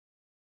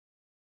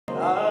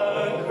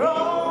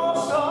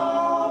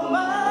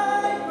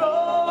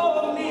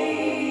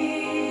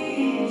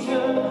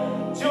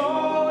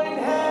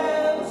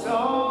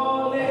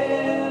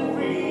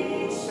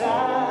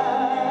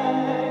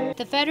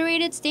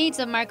Federated States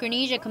of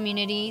Micronesia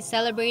community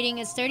celebrating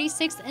its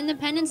 36th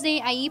Independence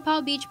Day at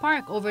Ypao Beach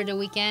Park over the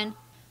weekend.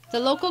 The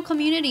local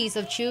communities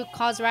of Chuk,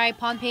 Kozrai,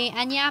 Pohnpei,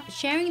 and Yap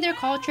sharing their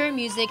culture,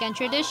 music, and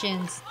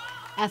traditions.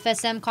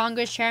 FSM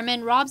Congress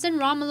Chairman Robson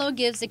Romulo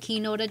gives a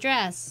keynote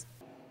address.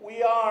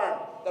 We are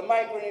the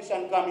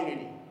Micronesian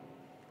community,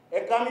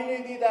 a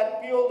community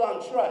that built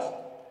on trust,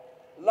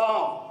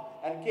 love,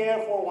 and care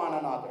for one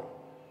another.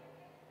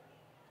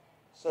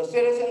 So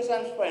citizens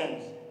and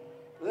friends,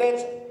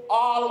 let's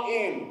all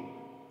in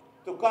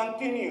to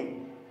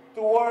continue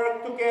to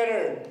work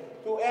together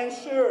to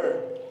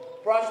ensure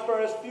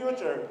prosperous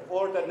future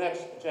for the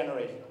next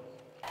generation.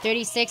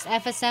 36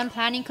 FSM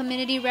Planning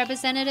Committee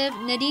Representative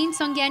Nadine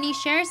Songiani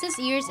shares this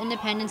year's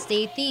Independence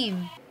Day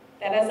theme.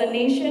 That as a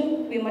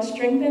nation, we must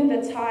strengthen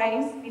the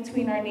ties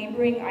between our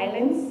neighboring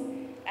islands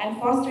and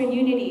foster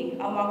unity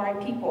among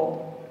our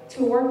people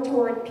to work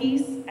toward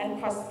peace and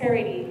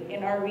prosperity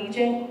in our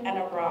region and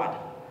abroad.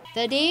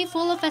 The day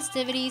full of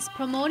festivities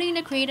promoting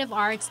the creative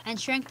arts and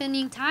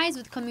strengthening ties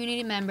with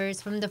community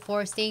members from the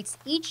 4 states,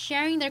 each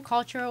sharing their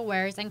cultural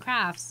wares and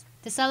crafts.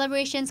 The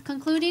celebrations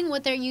concluding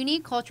with their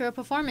unique cultural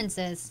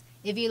performances.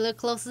 If you look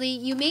closely,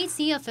 you may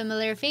see a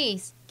familiar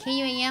face,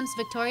 KUAM's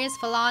Victorious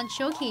Falan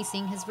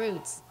showcasing his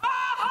roots.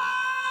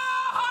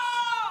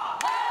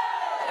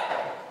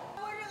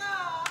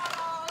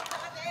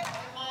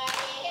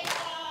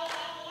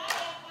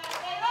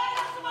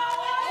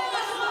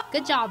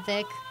 Good job,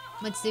 Vic.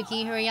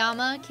 Matsuki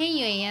Hirayama,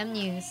 KUAM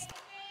News.